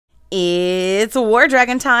It's War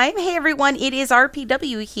Dragon time. Hey everyone, it is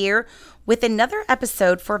RPW here with another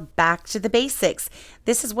episode for Back to the Basics.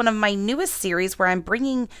 This is one of my newest series where I'm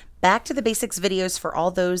bringing Back to the Basics videos for all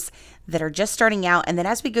those that are just starting out. And then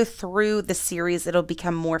as we go through the series, it'll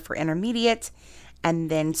become more for intermediate and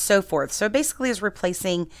then so forth. So it basically is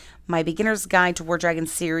replacing my Beginner's Guide to War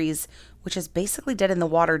Dragons series, which is basically dead in the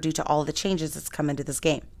water due to all the changes that's come into this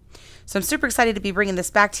game. So I'm super excited to be bringing this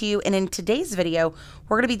back to you. And in today's video,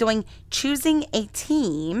 we're going to be doing choosing a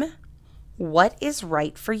team. What is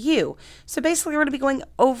right for you? So basically, we're going to be going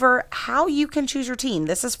over how you can choose your team.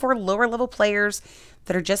 This is for lower level players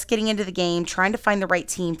that are just getting into the game, trying to find the right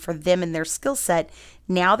team for them and their skill set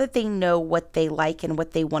now that they know what they like and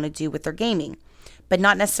what they want to do with their gaming, but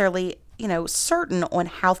not necessarily, certain on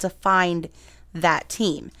how to find that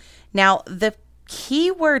team. Now, the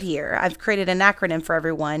key word here, I've created an acronym for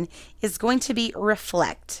everyone, is going to be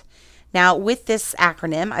reflect. Now, with this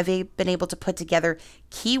acronym, I've been able to put together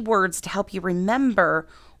keywords to help you remember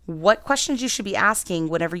what questions you should be asking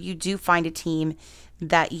whenever you do find a team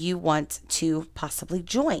that you want to possibly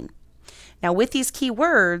join. Now, with these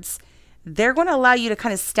keywords, they're going to allow you to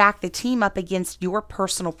kind of stack the team up against your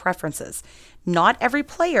personal preferences. Not every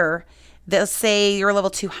player, they'll say you're level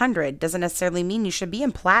 200, doesn't necessarily mean you should be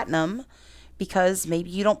in platinum, because maybe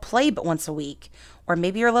you don't play but once a week, or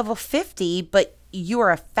maybe you're level 50, but you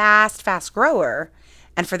are a fast grower,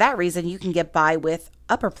 and for that reason, you can get by with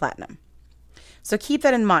upper platinum. So keep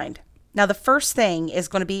that in mind. Now, the first thing is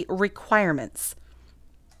going to be requirements,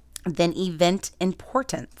 then event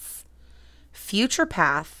importance, future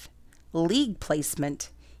path, league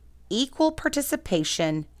placement, equal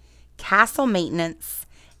participation, castle maintenance,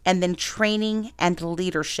 and then training and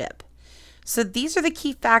leadership. So these are the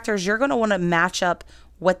key factors you're going to want to match up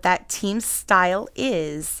what that team style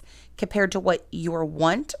is compared to what your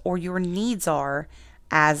want or your needs are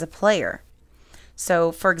as a player.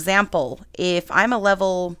 So for example, if I'm a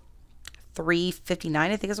level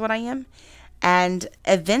 359, I think is what I am, and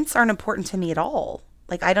events aren't important to me at all,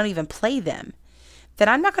 like I don't even play them, then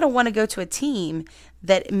I'm not going to want to go to a team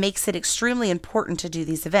that makes it extremely important to do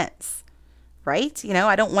these events. Right?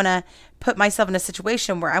 I don't want to put myself in a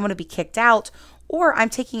situation where I'm going to be kicked out, or I'm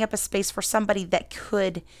taking up a space for somebody that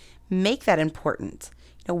could make that important.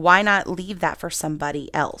 Why not leave that for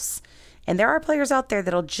somebody else? And there are players out there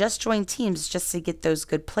that'll just join teams just to get those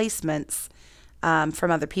good placements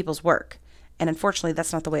from other people's work. And unfortunately,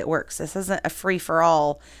 that's not the way it works. This isn't a free for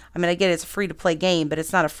all. I mean, I get it's a free to play game, but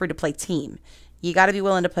it's not a free to play team. You got to be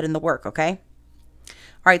willing to put in the work, okay?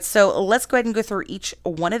 All right, so let's go ahead and go through each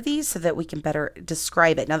one of these so that we can better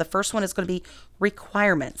describe it. Now, the first one is going to be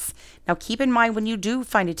requirements. Now, keep in mind when you do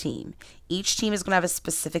find a team, each team is going to have a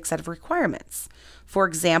specific set of requirements. For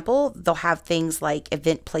example, they'll have things like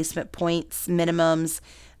event placement points, minimums.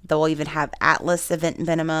 They'll even have Atlas event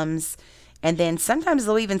minimums. And then sometimes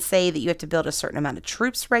they'll even say that you have to build a certain amount of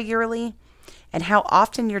troops regularly and how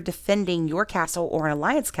often you're defending your castle or an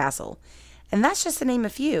alliance castle. And that's just to name a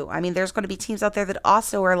few. I mean, there's going to be teams out there that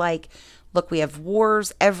also are like, look, we have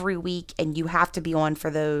wars every week and you have to be on for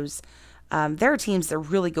those. There are teams that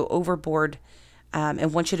really go overboard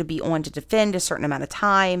and want you to be on to defend a certain amount of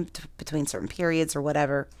time between certain periods or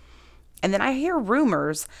whatever. And then I hear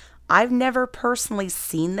rumors. I've never personally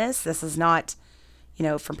seen this. This is not,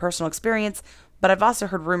 from personal experience, but I've also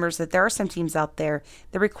heard rumors that there are some teams out there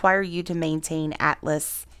that require you to maintain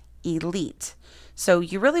Atlas Elite. So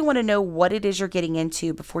you really want to know what it is you're getting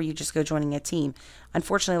into before you just go joining a team.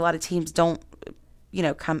 Unfortunately, a lot of teams don't,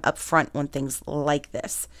 come up front on things like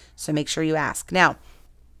this. So make sure you ask. Now,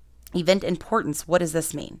 event importance, what does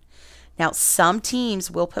this mean? Now, some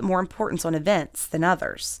teams will put more importance on events than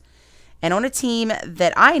others. And on a team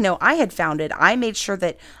that I know I had founded, I made sure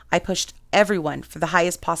that I pushed everyone for the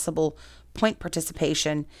highest possible point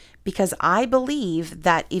participation because I believe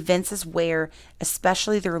that events is where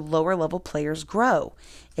especially their lower level players grow.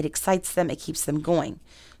 It excites them, it keeps them going.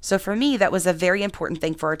 So for me, that was a very important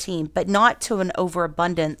thing for our team, but not to an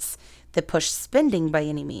overabundance that pushed spending by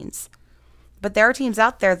any means. But there are teams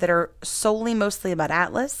out there that are solely mostly about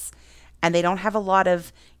Atlas and they don't have a lot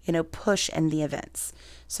of, push in the events.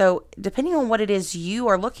 So depending on what it is you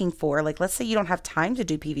are looking for, like let's say you don't have time to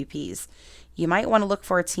do PvPs, you might want to look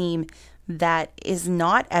for a team that is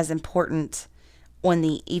not as important on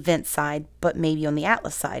the event side, but maybe on the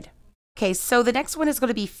Atlas side. Okay, so the next one is going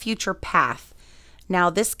to be future path. Now,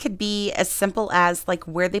 this could be as simple as like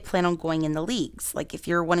where they plan on going in the leagues. Like if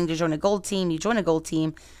you're wanting to join a gold team, you join a gold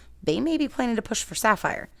team, they may be planning to push for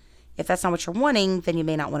Sapphire. If that's not what you're wanting, then you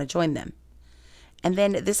may not want to join them. And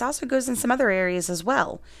then this also goes in some other areas as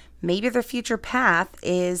well. Maybe their future path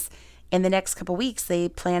is in the next couple weeks they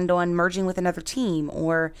planned on merging with another team,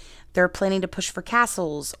 or they're planning to push for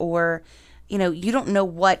castles, or you don't know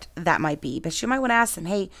what that might be, but you might want to ask them,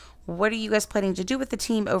 hey, what are you guys planning to do with the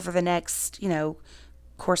team over the next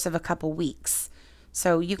course of a couple weeks?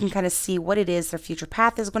 So you can kind of see what it is their future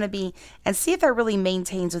path is going to be, and see if that really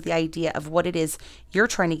maintains with the idea of what it is you're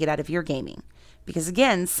trying to get out of your gaming. Because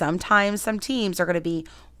again, sometimes some teams are going to be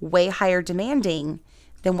way higher demanding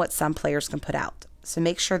than what some players can put out. So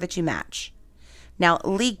make sure that you match. Now,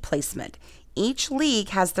 league placement. Each league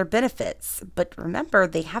has their benefits, but remember,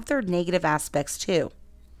 they have their negative aspects too.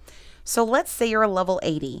 So let's say you're a level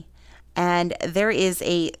 80 and there is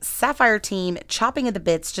a Sapphire team chopping at the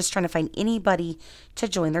bits, just trying to find anybody to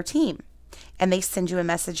join their team. And they send you a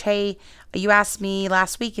message, hey, you asked me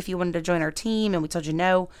last week if you wanted to join our team and we told you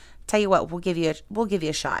no. Tell you what, we'll give you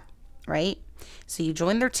a shot, right? So you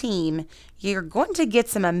join their team, you're going to get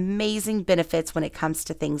some amazing benefits when it comes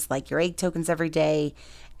to things like your egg tokens every day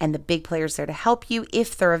and the big players there to help you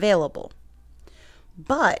if they're available.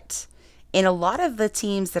 But in a lot of the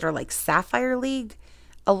teams that are like Sapphire League,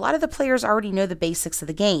 a lot of the players already know the basics of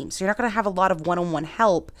the game. So you're not going to have a lot of one-on-one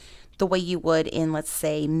help the way you would in, let's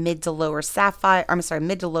say, mid to lower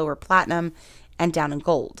Platinum and down in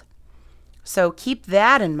Gold. So keep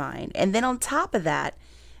that in mind. And then on top of that,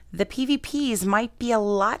 the PvPs might be a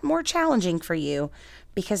lot more challenging for you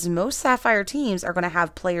because most Sapphire teams are going to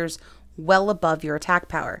have players well above your attack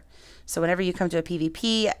power. So whenever you come to a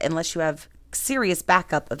PvP, unless you have serious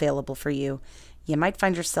backup available for you, you might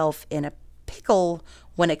find yourself in a pickle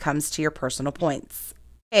when it comes to your personal points.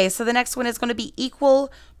 Okay, so the next one is going to be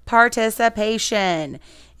equal participation.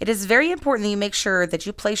 It is very important that you make sure that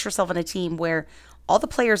you place yourself in a team where all the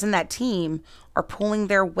players in that team are pulling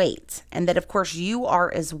their weight, and that of course you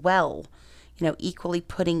are as well, equally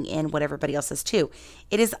putting in what everybody else is too.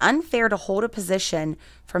 It is unfair to hold a position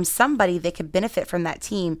from somebody that could benefit from that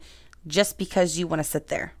team just because you want to sit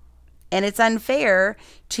there. And it's unfair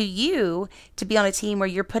to you to be on a team where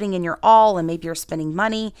you're putting in your all and maybe you're spending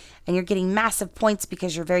money and you're getting massive points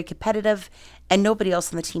because you're very competitive and nobody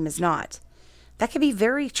else on the team is not. That can be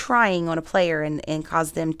very trying on a player and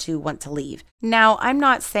cause them to want to leave. Now, I'm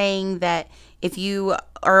not saying that if you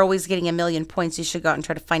are always getting 1,000,000 points, you should go out and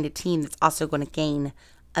try to find a team that's also going to gain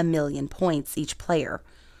 1,000,000 points each player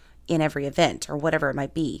in every event or whatever it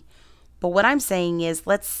might be. But what I'm saying is,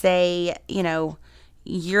 let's say,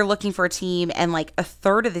 you're looking for a team and like a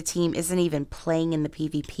third of the team isn't even playing in the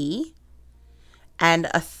PvP. And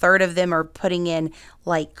a third of them are putting in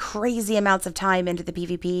like crazy amounts of time into the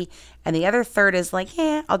PvP. And the other third is like,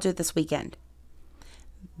 I'll do it this weekend.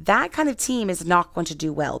 That kind of team is not going to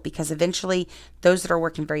do well because eventually those that are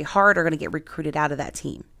working very hard are going to get recruited out of that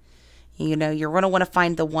team. You're going to want to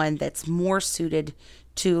find the one that's more suited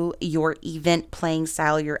to your event playing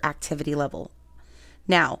style, your activity level.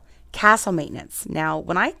 Now, castle maintenance. Now,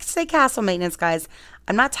 when I say castle maintenance, guys,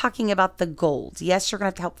 I'm not talking about the gold. Yes, you're going to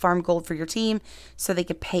have to help farm gold for your team so they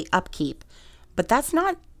can pay upkeep. But that's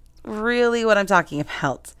not really what I'm talking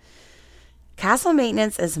about. Castle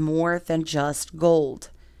maintenance is more than just gold.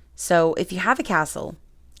 So if you have a castle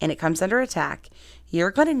and it comes under attack,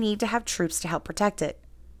 you're going to need to have troops to help protect it.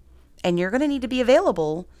 And you're going to need to be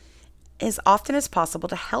available as often as possible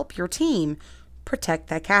to help your team protect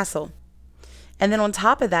that castle. And then on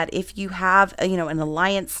top of that, if you have, an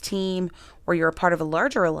alliance team or you're a part of a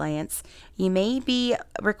larger alliance, you may be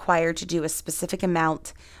required to do a specific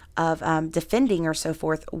amount of defending or so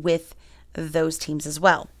forth with those teams as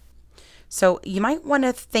well. So you might want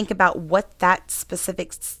to think about what that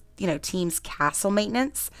specific, team's castle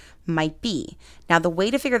maintenance might be. Now, the way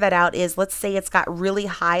to figure that out is, let's say it's got really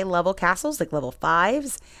high level castles, like level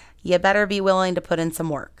 5s, you better be willing to put in some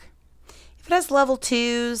work. If it has level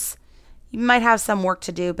 2s, you might have some work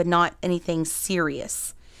to do, but not anything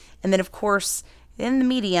serious. And then, of course, in the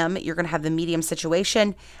medium, you're going to have the medium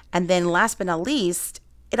situation. And then last but not least,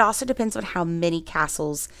 it also depends on how many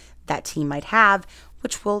castles that team might have,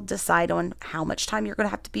 which will decide on how much time you're going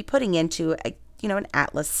to have to be putting into an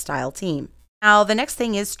Atlas style team. Now, the next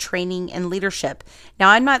thing is training and leadership. Now,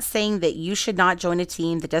 I'm not saying that you should not join a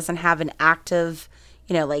team that doesn't have an active,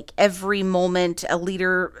 like every moment a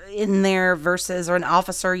leader in there versus or an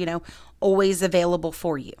officer, always available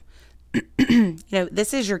for you.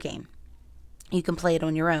 This is your game. You can play it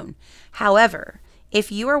on your own. However,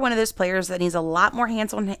 if you are one of those players that needs a lot more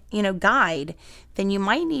hands-on, guide, then you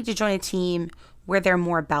might need to join a team where they're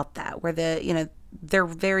more about that, where they're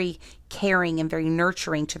very caring and very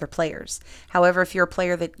nurturing to their players. However, if you're a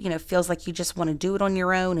player that, feels like you just want to do it on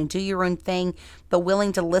your own and do your own thing, but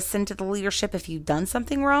willing to listen to the leadership if you've done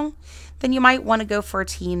something wrong, then you might want to go for a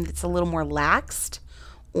team that's a little more laxed,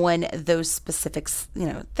 on those specific,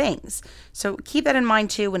 things. So keep that in mind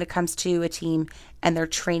too when it comes to a team and their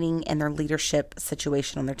training and their leadership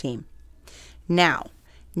situation on their team. Now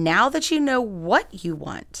that you know what you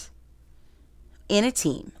want in a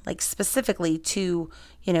team, like specifically to,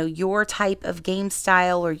 your type of game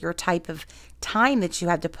style or your type of time that you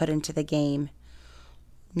have to put into the game,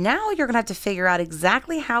 now you're going to have to figure out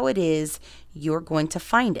exactly how it is you're going to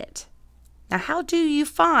find it. Now, how do you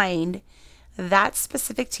find that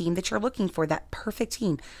specific team that you're looking for, that perfect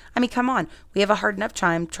team? I mean, come on, we have a hard enough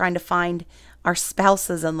time trying to find our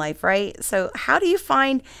spouses in life, right? So how do you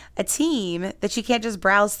find a team that you can't just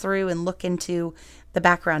browse through and look into the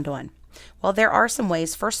background on? Well, there are some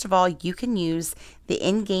ways. First of all, you can use the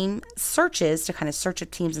in-game searches to kind of search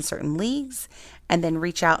up teams in certain leagues and then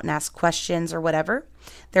reach out and ask questions or whatever.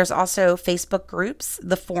 There's also Facebook groups.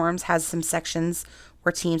 The forums has some sections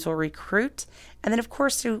where teams will recruit. And then, of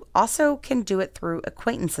course, you also can do it through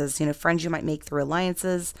acquaintances, friends you might make through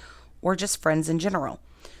alliances or just friends in general.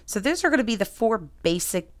 So those are going to be the 4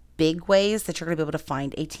 basic big ways that you're going to be able to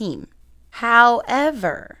find a team.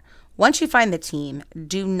 However, once you find the team,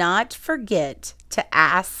 do not forget to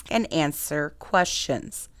ask and answer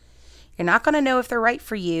questions. You're not going to know if they're right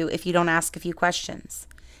for you if you don't ask a few questions.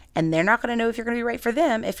 And they're not going to know if you're going to be right for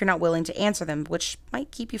them if you're not willing to answer them, which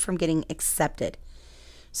might keep you from getting accepted.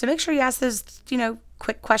 So make sure you ask those,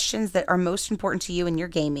 quick questions that are most important to you in your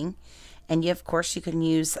gaming. And of course, you can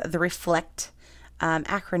use the REFLECT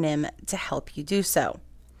acronym to help you do so.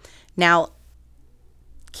 Now,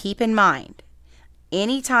 keep in mind,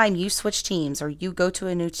 anytime you switch teams or you go to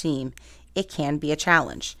a new team, it can be a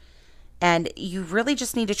challenge. And you really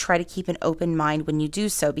just need to try to keep an open mind when you do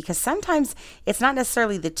so, because sometimes it's not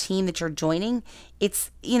necessarily the team that you're joining.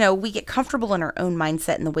 It's, we get comfortable in our own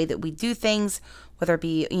mindset and the way that we do things, whether it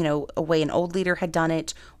be, a way an old leader had done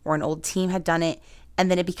it or an old team had done it.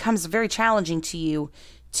 And then it becomes very challenging to you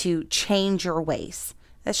to change your ways.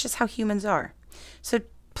 That's just how humans are. So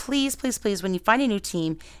please, please, please, when you find a new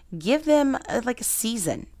team, give them like a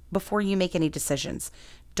season before you make any decisions.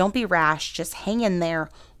 Don't be rash. Just hang in there.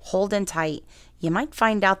 Hold in tight. You might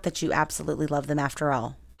find out that you absolutely love them after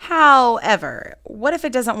all. However, what if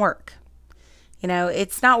it doesn't work?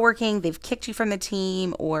 It's not working. They've kicked you from the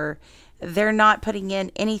team, or they're not putting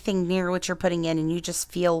in anything near what you're putting in, and you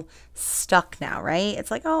just feel stuck now, right? It's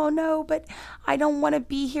like, oh no, but I don't want to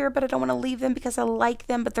be here, but I don't want to leave them because I like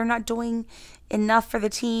them, but they're not doing enough for the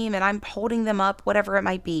team and I'm holding them up, whatever it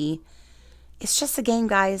might be. It's just a game,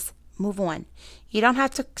 guys. Move on. You don't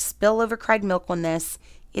have to spill over cried milk on this.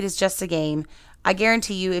 It is just a game. I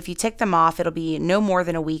guarantee you, if you take them off, it'll be no more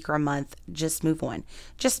than a week or a month. Just move on.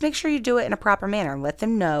 Just make sure you do it in a proper manner. Let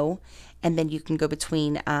them know, and then you can go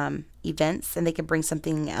between events, and they can bring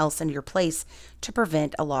something else into your place to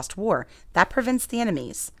prevent a lost war. That prevents the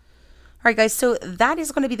enemies. All right, guys, so that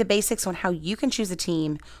is going to be the basics on how you can choose a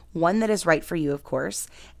team, one that is right for you, of course.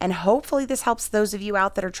 And hopefully this helps those of you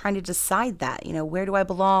out that are trying to decide that, where do I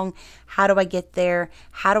belong? How do I get there?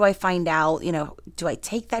 How do I find out, do I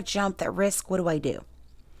take that jump, that risk? What do I do?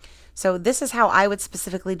 So this is how I would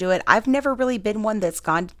specifically do it. I've never really been one that's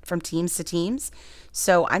gone from teams to teams.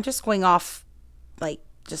 So I'm just going off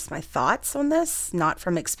just my thoughts on this, not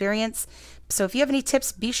from experience. So if you have any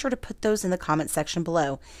tips, be sure to put those in the comment section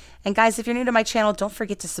below. And guys, if you're new to my channel, don't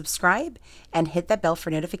forget to subscribe and hit that bell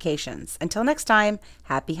for notifications. Until next time,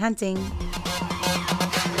 happy hunting.